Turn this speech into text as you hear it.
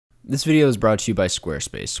This video is brought to you by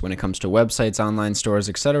Squarespace. When it comes to websites, online stores,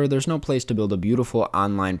 etc., there's no place to build a beautiful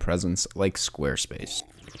online presence like Squarespace.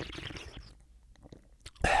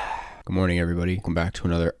 Good morning, everybody. Welcome back to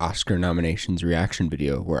another Oscar nominations reaction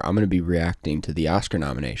video where I'm going to be reacting to the Oscar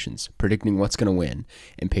nominations, predicting what's going to win,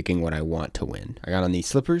 and picking what I want to win. I got on these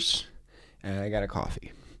slippers, and I got a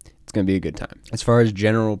coffee. It's going to be a good time. As far as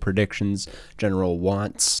general predictions, general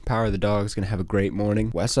wants, Power of the Dog is going to have a great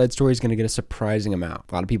morning. West Side Story is going to get a surprising amount.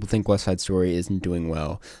 A lot of people think West Side Story isn't doing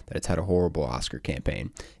well, that it's had a horrible Oscar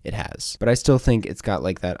campaign. It has. But I still think it's got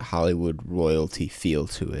like that Hollywood royalty feel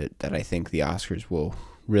to it that I think the Oscars will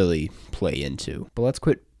really play into. But let's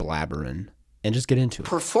quit blabbering and just get into it.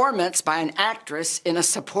 Performance by an actress in a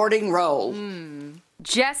supporting role.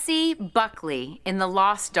 Jessie Buckley in The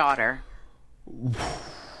Lost Daughter.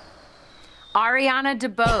 Ariana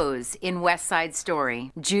DeBose in West Side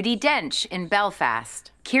Story. Judi Dench in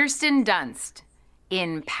Belfast. Kirsten Dunst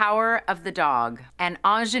in Power of the Dog. And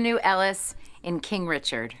Ingenue Ellis in King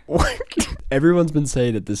Richard. Everyone's been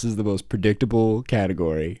saying that this is the most predictable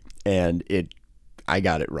category, and I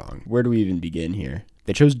got it wrong. Where do we even begin here?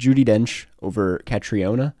 They chose Judi Dench over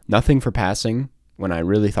Catriona. Nothing for Passing, when I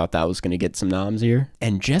really thought that was going to get some noms here.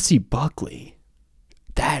 And Jessie Buckley.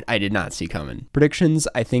 That I did not see coming. Predictions,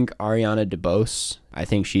 I think Ariana DeBose. I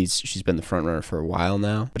think she's been the front runner for a while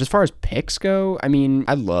now. But as far as picks go, I mean,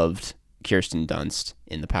 I loved Kirsten Dunst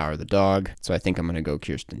in The Power of the Dog, so I think I'm going to go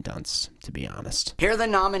Kirsten Dunst, to be honest. Here are the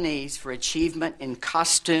nominees for achievement in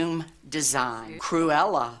costume design.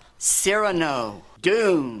 Cruella, Cyrano,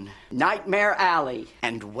 Dune, Nightmare Alley,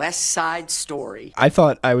 and West Side Story. I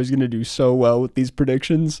thought I was going to do so well with these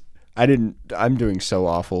predictions. I'm doing so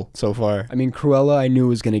awful so far. I mean, Cruella, I knew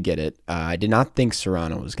was going to get it. I did not think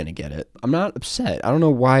Cyrano was going to get it. I'm not upset. I don't know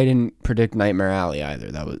why I didn't predict Nightmare Alley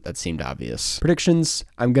either. That seemed obvious. Predictions,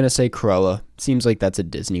 I'm going to say Cruella. Seems like that's a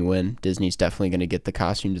Disney win. Disney's definitely going to get the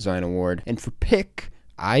costume design award. And for pick,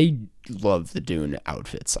 I love the Dune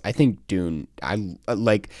outfits. I think Dune,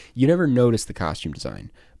 you never notice the costume design,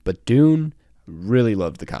 but Dune, really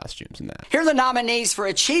loved the costumes in that. Here are the nominees for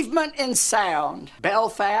achievement in sound.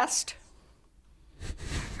 Belfast,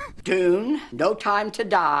 Dune, No Time to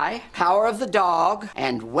Die, Power of the Dog,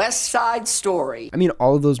 and West Side Story. I mean,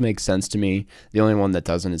 all of those make sense to me. The only one that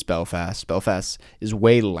doesn't is Belfast. Belfast is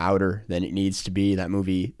way louder than it needs to be. That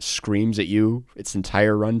movie screams at you its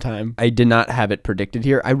entire runtime. I did not have it predicted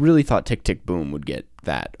here. I really thought Tick, Tick, Boom would get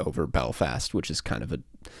that over Belfast, which is kind of a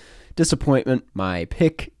disappointment. My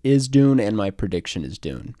pick is Dune, and my prediction is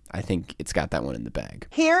Dune. I think it's got that one in the bag.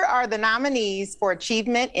 Here are the nominees for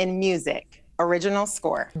achievement in music. Original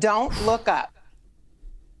score. Don't Look Up.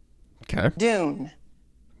 Okay. Dune.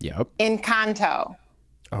 Yep. Encanto.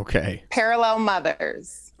 Okay. Parallel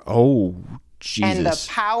Mothers. Oh, Jesus. And The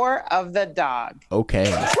Power of the Dog.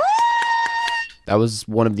 Okay. That was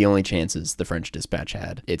one of the only chances the French Dispatch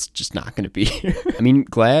had. It's just not going to be here. I mean,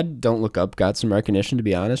 glad Don't Look Up got some recognition, to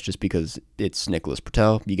be honest, just because it's Nicholas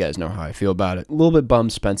Patel. You guys know how I feel about it. A little bit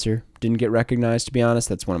bummed Spencer didn't get recognized, to be honest.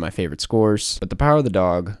 That's one of my favorite scores. But The Power of the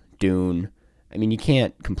Dog, Dune, I mean, you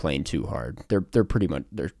can't complain too hard. They're pretty much,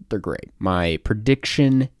 they're great. My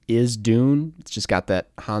prediction is Dune. It's just got that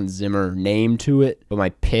Hans Zimmer name to it. But my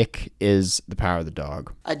pick is The Power of the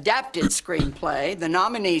Dog. Adapted screenplay. The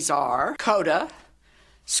nominees are Coda,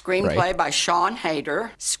 screenplay by Sean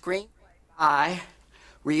Hayter, screenplay by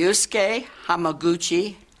Ryusuke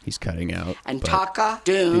Hamaguchi. He's cutting out. And Taka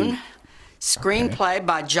Dune, screenplay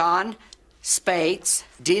by John Spates,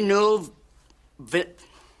 Denis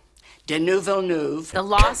Villeneuve. The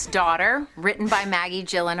Lost Daughter, written by Maggie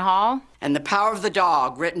Gyllenhaal. And The Power of the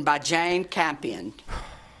Dog, written by Jane Campion.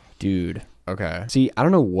 Dude, okay. See, I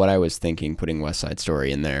don't know what I was thinking putting West Side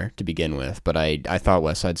Story in there to begin with, but I thought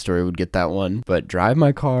West Side Story would get that one. But Drive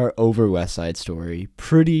My Car over West Side Story,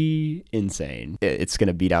 pretty insane. It's going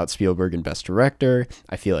to beat out Spielberg in Best Director.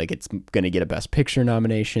 I feel like it's going to get a Best Picture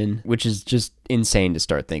nomination, which is just insane to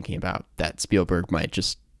start thinking about, that Spielberg might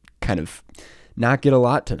just kind of not get a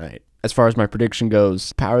lot tonight. As far as my prediction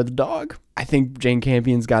goes, Power of the Dog, I think Jane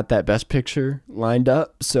Campion's got that Best Picture lined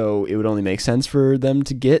up, so it would only make sense for them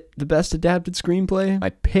to get the Best Adapted Screenplay. My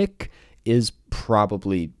pick is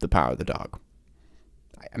probably The Power of the Dog.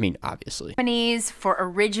 I mean, obviously. Nominees for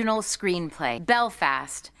original screenplay.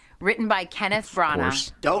 Belfast, written by Kenneth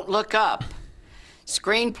Branagh. Don't Look Up,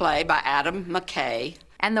 screenplay by Adam McKay.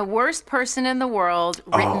 And The Worst Person in the World,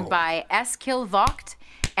 written by Eskil Vogt.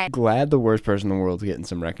 Glad The Worst Person in the World's getting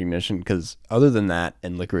some recognition, because other than that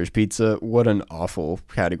and Licorice Pizza, what an awful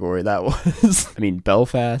category that was. I mean,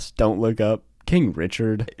 Belfast, Don't Look Up, King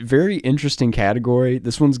Richard. Very interesting category.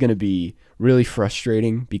 This one's going to be really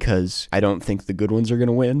frustrating because I don't think the good ones are going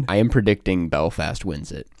to win. I am predicting Belfast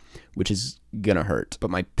wins it, which is going to hurt. But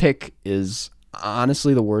my pick is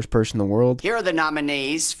honestly the worst person in the world. Here are the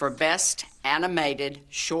nominees for Best Animated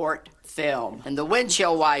Short Film. And The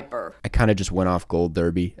Windshield Wiper. I kind of just went off Gold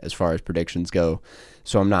Derby as far as predictions go,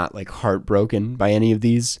 so I'm not like heartbroken by any of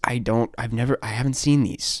these. I haven't seen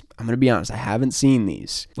these. I'm going to be honest, I haven't seen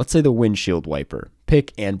these. Let's say The Windshield Wiper.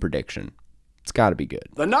 Pick and prediction. It's got to be good.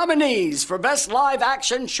 The nominees for Best Live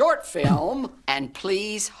Action Short Film. And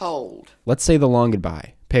Please Hold. Let's say The Long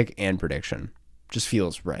Goodbye. Pick and prediction. Just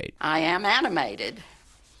feels right. I am animated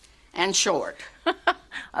and short.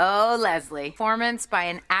 Oh, Leslie. Performance by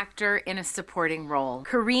an actor in a supporting role.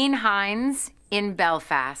 Kareen Hines in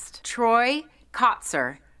Belfast. Troy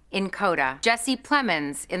Kotzer in Coda. Jesse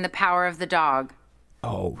Plemons in The Power of the Dog.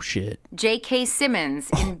 Oh, shit. J.K. Simmons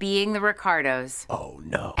in Being the Ricardos. Oh,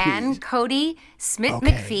 no. And Cody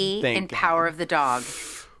Smith-McPhee in Power of the Dog.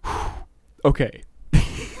 Okay.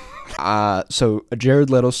 So a Jared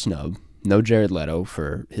Leto snub. No Jared Leto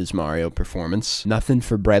for his Mario performance. Nothing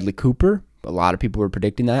for Bradley Cooper. A lot of people were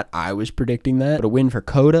predicting that. I was predicting that. But a win for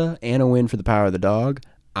Coda and a win for The Power of the Dog.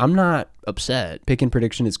 I'm not upset. Pick and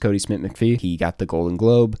prediction is Cody Smith-McPhee. He got the Golden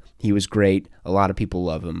Globe. He was great. A lot of people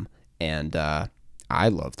love him. And I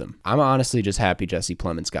loved him. I'm honestly just happy Jesse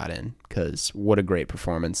Plemons got in because what a great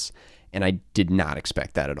performance. And I did not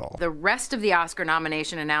expect that at all. The rest of the Oscar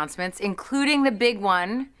nomination announcements, including the big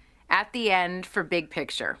one at the end for Big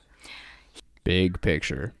Picture. Big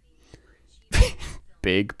Picture.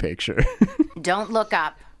 Big Picture. Don't Look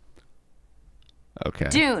Up. Okay.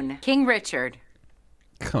 Dune. King Richard.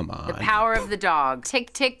 Come on. The Power of the Dog.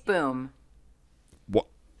 Tick, Tick, Boom. What?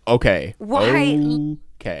 Okay. Why?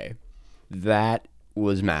 Okay. That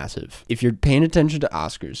was massive. If you're paying attention to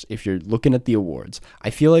Oscars, if you're looking at the awards, I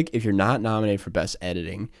feel like if you're not nominated for Best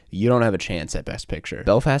Editing, you don't have a chance at Best Picture.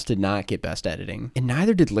 Belfast did not get Best Editing, and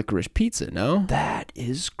neither did Licorice Pizza, no? That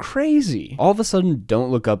is crazy. All of a sudden, Don't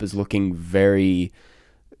Look Up is looking very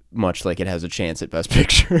much like it has a chance at Best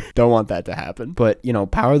Picture. Don't want that to happen. But, you know,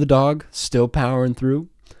 Power of the Dog, still powering through.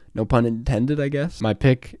 No pun intended, I guess. My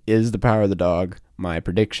pick is The Power of the Dog. My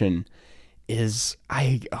prediction is,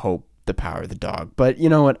 I hope, The Power of the Dog. But you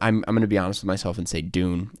know what? I'm going to be honest with myself and say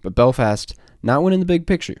Dune. But Belfast, not winning the big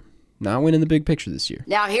picture. Not winning the big picture this year.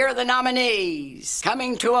 Now here are the nominees.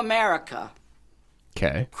 Coming to America.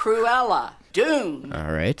 Okay. Cruella. Dune.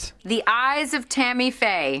 All right. The Eyes of Tammy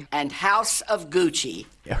Faye. And House of Gucci.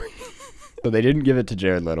 So they didn't give it to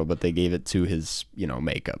Jared Leto, but they gave it to his,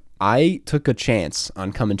 makeup. I took a chance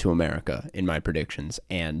on Coming to America in my predictions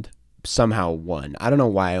and somehow won. I don't know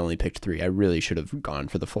why I only picked 3. I really should have gone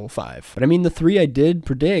for the full 5. But I mean, the 3 I did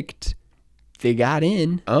predict, they got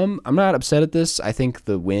in. I'm not upset at this. I think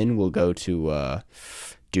the win will go to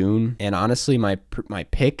Dune. And honestly, my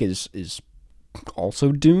pick is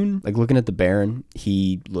also Dune. Like looking at the Baron,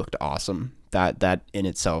 he looked awesome. That in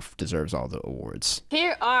itself deserves all the awards.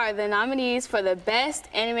 Here are the nominees for the Best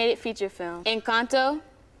Animated Feature Film. Encanto.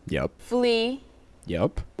 Yep. Flea.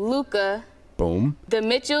 Yep. Luca. Boom. The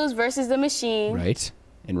Mitchells versus the Machine. Right.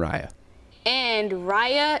 And Raya. And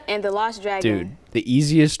Raya and the Lost Dragon. Dude, the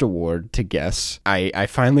easiest award to guess. I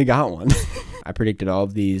finally got one. I predicted all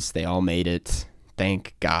of these. They all made it.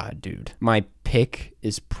 Thank God, dude. My pick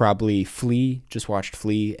is probably Flea. Just watched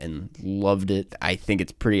Flea and loved it. I think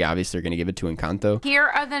it's pretty obvious they're going to give it to Encanto. Here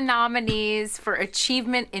are the nominees for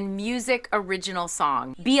Achievement in Music Original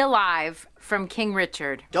Song. Be Alive from King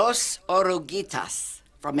Richard. Dos Oruguitas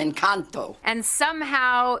from Encanto. And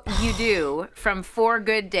Somehow You Do from 4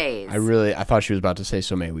 Good Days. I thought she was about to say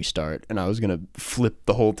So May We Start, and I was going to flip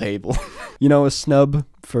the whole table. A snub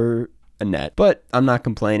for Annette, but I'm not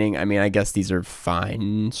complaining. I mean, I guess these are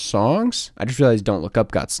fine songs. I just realized Don't Look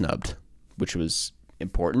Up got snubbed, which was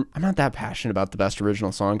important. I'm not that passionate about the Best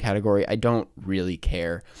Original Song category. I don't really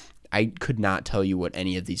care. I could not tell you what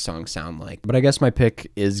any of these songs sound like, but I guess my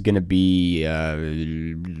pick is going to be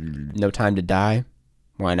No Time to Die.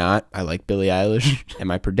 Why not? I like Billie Eilish. And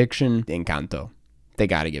my prediction, Encanto. They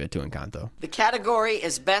got to give it to Encanto. The category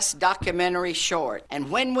is Best Documentary Short and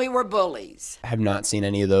When We Were Bullies. I have not seen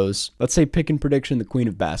any of those. Let's say pick and prediction, The Queen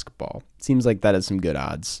of Basketball. Seems like that has some good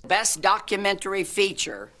odds. Best Documentary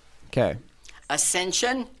Feature. Okay.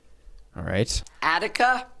 Ascension. All right.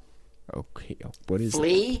 Attica. Okay. What is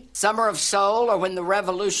Flea. Summer of Soul or When the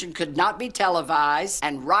Revolution Could Not Be Televised.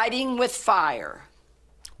 And Riding with Fire.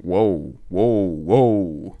 Whoa.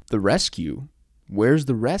 The Rescue. Where's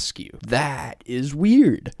The Rescue? That is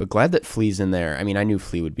weird. But glad that Flea's in there. I mean, I knew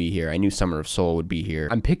Flea would be here. I knew Summer of Soul would be here.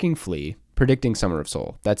 I'm picking Flea. Predicting Summer of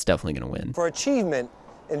Soul. That's definitely going to win. For achievement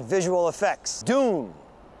in visual effects. Dune.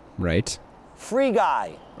 Right? Free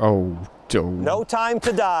Guy. Oh, No Time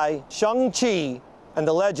to Die. Shang-Chi and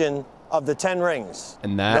the Legend of the Ten Rings.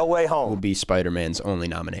 And that No Way Home will be Spider-Man's only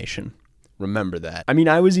nomination. Remember that. I mean,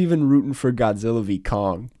 I was even rooting for Godzilla v.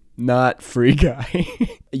 Kong, not Free Guy.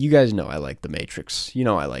 You guys know I like The Matrix. You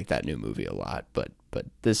know I like that new movie a lot, but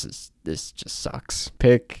this just sucks.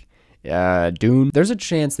 Pick Dune. There's a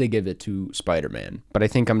chance they give it to Spider-Man, but I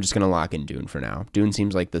think I'm just going to lock in Dune for now. Dune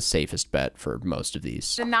seems like the safest bet for most of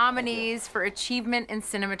these. The nominees for achievement in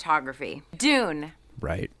cinematography. Dune.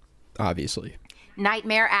 Right. Obviously.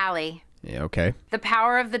 Nightmare Alley. Yeah, okay. The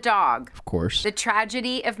Power of the Dog. Of course. The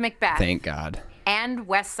Tragedy of Macbeth. Thank God. And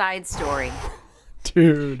West Side Story.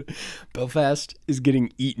 Dude, Belfast is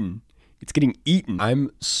getting eaten. It's getting eaten. I'm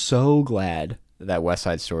so glad that West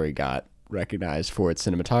Side Story got recognized for its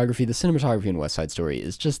cinematography. The cinematography in West Side Story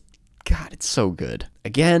is just, God, it's so good.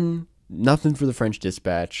 Again, nothing for the French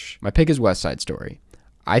Dispatch. My pick is West Side Story.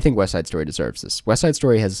 I think West Side Story deserves this. West Side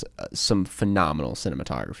Story has some phenomenal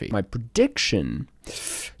cinematography. My prediction,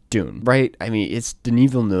 Dune, right? I mean, it's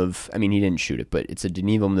Denis Villeneuve. I mean, he didn't shoot it, but it's a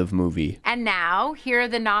Denis Villeneuve movie. And now, here are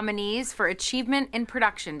the nominees for achievement in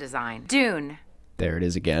production design. Dune. There it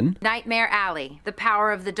is again. Nightmare Alley. The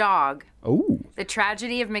Power of the Dog. Oh. The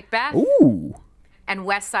Tragedy of Macbeth. Ooh. And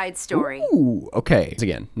West Side Story. Ooh. Okay.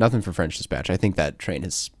 Again, nothing for French Dispatch. I think that train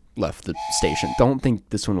has left the station. Don't think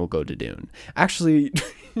this one will go to Dune. Actually,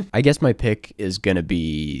 I guess my pick is going to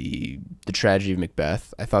be The Tragedy of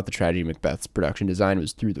Macbeth. I thought The Tragedy of Macbeth's production design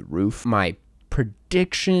was through the roof. My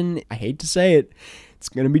prediction, I hate to say it, it's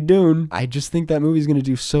going to be Dune. I just think that movie's going to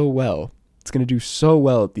do so well. It's going to do so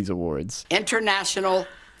well at these awards. International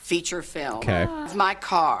feature film. Okay. My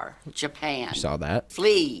Car, Japan. Saw that.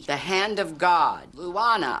 Flea, The Hand of God.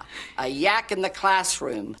 Luana, A Yak in the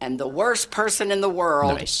Classroom. And The Worst Person in the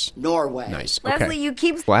World, Nice. Norway. Nice. Okay. Leslie, you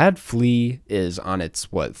keep... Glad Flea is on its,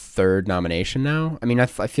 third nomination now? I mean, I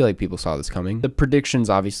feel like people saw this coming. The predictions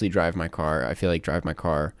obviously Drive My Car. I feel like Drive My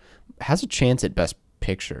Car has a chance at Best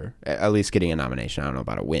Picture, at least getting a nomination. I don't know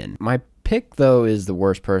about a win. My pick, though, is The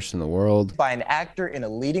Worst Person in the World. By an actor in a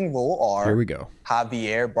leading role are Here we go.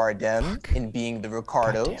 Javier Bardem in Being the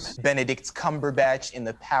Ricardos, Benedict Cumberbatch in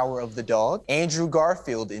The Power of the Dog, Andrew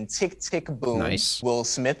Garfield in Tick, Tick, Boom, Nice. Will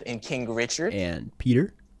Smith in King Richard, And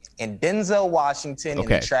Peter. and Denzel Washington in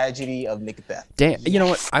The Tragedy of Macbeth. Damn, you know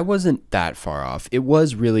what? I wasn't that far off. It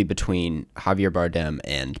was really between Javier Bardem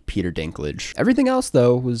and Peter Dinklage. Everything else,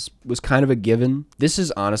 though, was kind of a given. This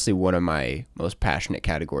is honestly one of my most passionate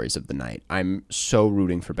categories of the night. I'm so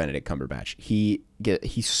rooting for Benedict Cumberbatch.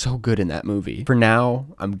 He's so good in that movie. For now,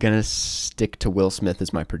 I'm gonna stick to Will Smith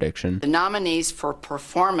as my prediction. The nominees for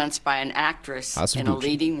performance by an actress House of in a Gucci.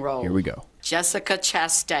 leading role. Here we go. Jessica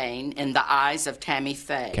Chastain in The Eyes of Tammy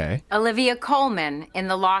Faye. Okay. Olivia Colman in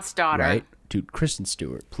The Lost Daughter. Right? Dude, Kristen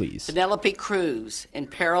Stewart, please. Penelope Cruz in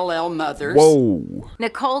Parallel Mothers. Whoa.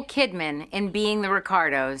 Nicole Kidman in Being the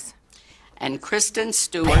Ricardos. And Kristen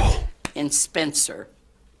Stewart in Spencer.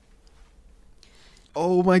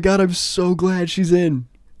 Oh my God, I'm so glad she's in.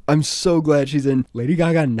 I'm so glad she's in. Lady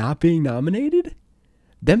Gaga not being nominated?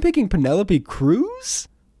 Them picking Penelope Cruz?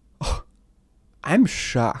 Oh, I'm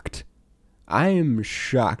shocked. I am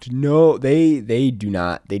shocked. No, they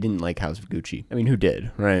didn't like House of Gucci. I mean, who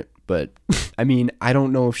did, right? But, I mean, I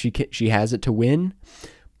don't know if she has it to win,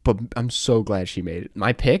 but I'm so glad she made it.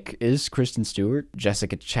 My pick is Kristen Stewart.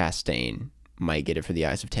 Jessica Chastain might get it for The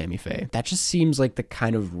Eyes of Tammy Faye. That just seems like the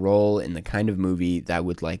kind of role in the kind of movie that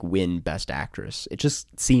would win Best Actress. It just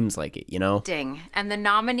seems like it, you know? Ding. And the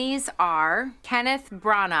nominees are Kenneth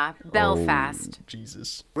Branagh, Belfast. Oh,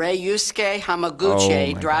 Jesus. Ryusuke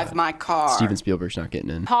Hamaguchi, Drive My Car. Steven Spielberg's not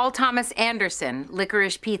getting in. Paul Thomas Anderson,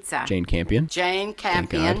 Licorice Pizza. Jane Campion. Jane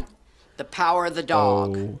Campion, The Power of the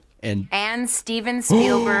Dog. Oh, and Steven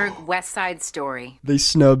Spielberg, West Side Story. they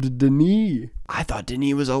snubbed Denis. I thought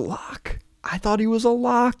Denis was a lock. I thought he was a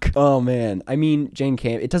lock. Oh, man. I mean, Jane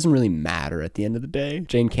Campion, it doesn't really matter at the end of the day.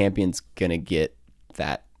 Jane Campion's gonna get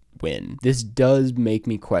that win. This does make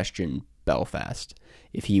me question Belfast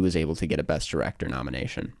if he was able to get a Best Director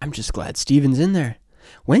nomination. I'm just glad Steven's in there.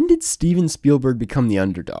 When did Steven Spielberg become the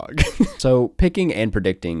underdog? So, picking and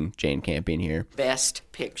predicting Jane Campion here. Best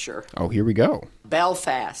Picture. Oh, here we go.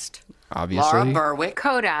 Belfast. Obviously. Laura Berwick.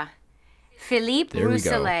 Coda. Philippe There we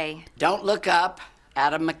go. Rousselet. Don't Look Up.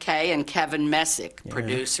 Adam McKay and Kevin Messick,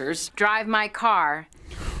 producers. Drive My Car.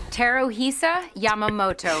 Teruhisa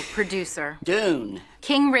Yamamoto, producer. Dune.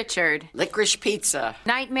 King Richard. Licorice Pizza.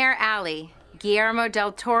 Nightmare Alley. Guillermo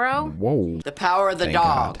del Toro. Whoa. The Power of the Thank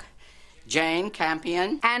Dog. God. Jane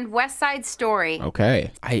Campion. And West Side Story.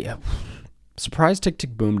 Okay. Surprised Tick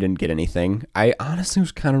Tick Boom didn't get anything. I honestly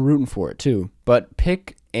was kind of rooting for it too. But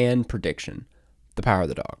pick and prediction. The Power of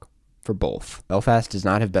the Dog. For both. Belfast does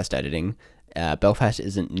not have best editing. Belfast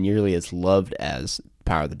isn't nearly as loved as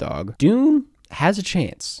Power of the Dog. Dune has a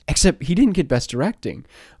chance, except he didn't get best directing.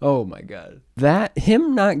 Oh my god.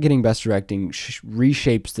 Him not getting best directing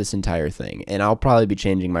reshapes this entire thing, and I'll probably be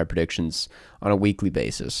changing my predictions on a weekly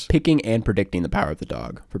basis. Picking and predicting The Power of the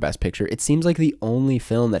Dog for best picture. It seems like the only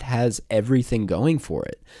film that has everything going for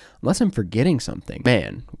it. Unless I'm forgetting something.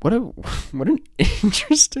 Man, what an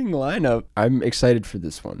interesting lineup. I'm excited for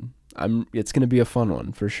this one. It's going to be a fun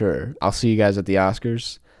one for sure. I'll see you guys at the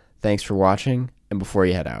Oscars. Thanks for watching. And before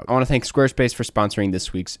you head out, I want to thank Squarespace for sponsoring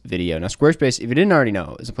this week's video. Now, Squarespace, if you didn't already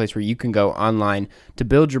know, is a place where you can go online to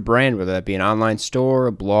build your brand, whether that be an online store,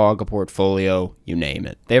 a blog, a portfolio, you name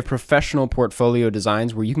it. They have professional portfolio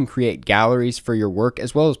designs where you can create galleries for your work,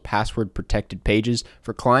 as well as password-protected pages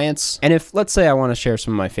for clients. And if, let's say, I want to share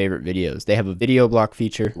some of my favorite videos, they have a video block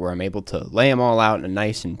feature where I'm able to lay them all out in a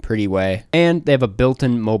nice and pretty way. And they have a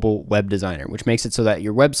built-in mobile web designer, which makes it so that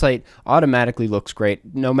your website automatically looks great,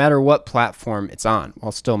 no matter what platform it's on,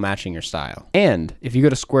 while still matching your style. And if you go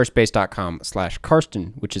to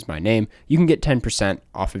squarespace.com/Karsten, which is my name, you can get 10%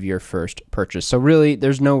 off of your first purchase. So really,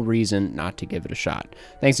 there's no reason not to give it a shot.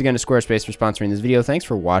 Thanks again to Squarespace for sponsoring this video. Thanks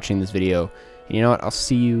for watching this video. And you know what? I'll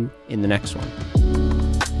see you in the next one.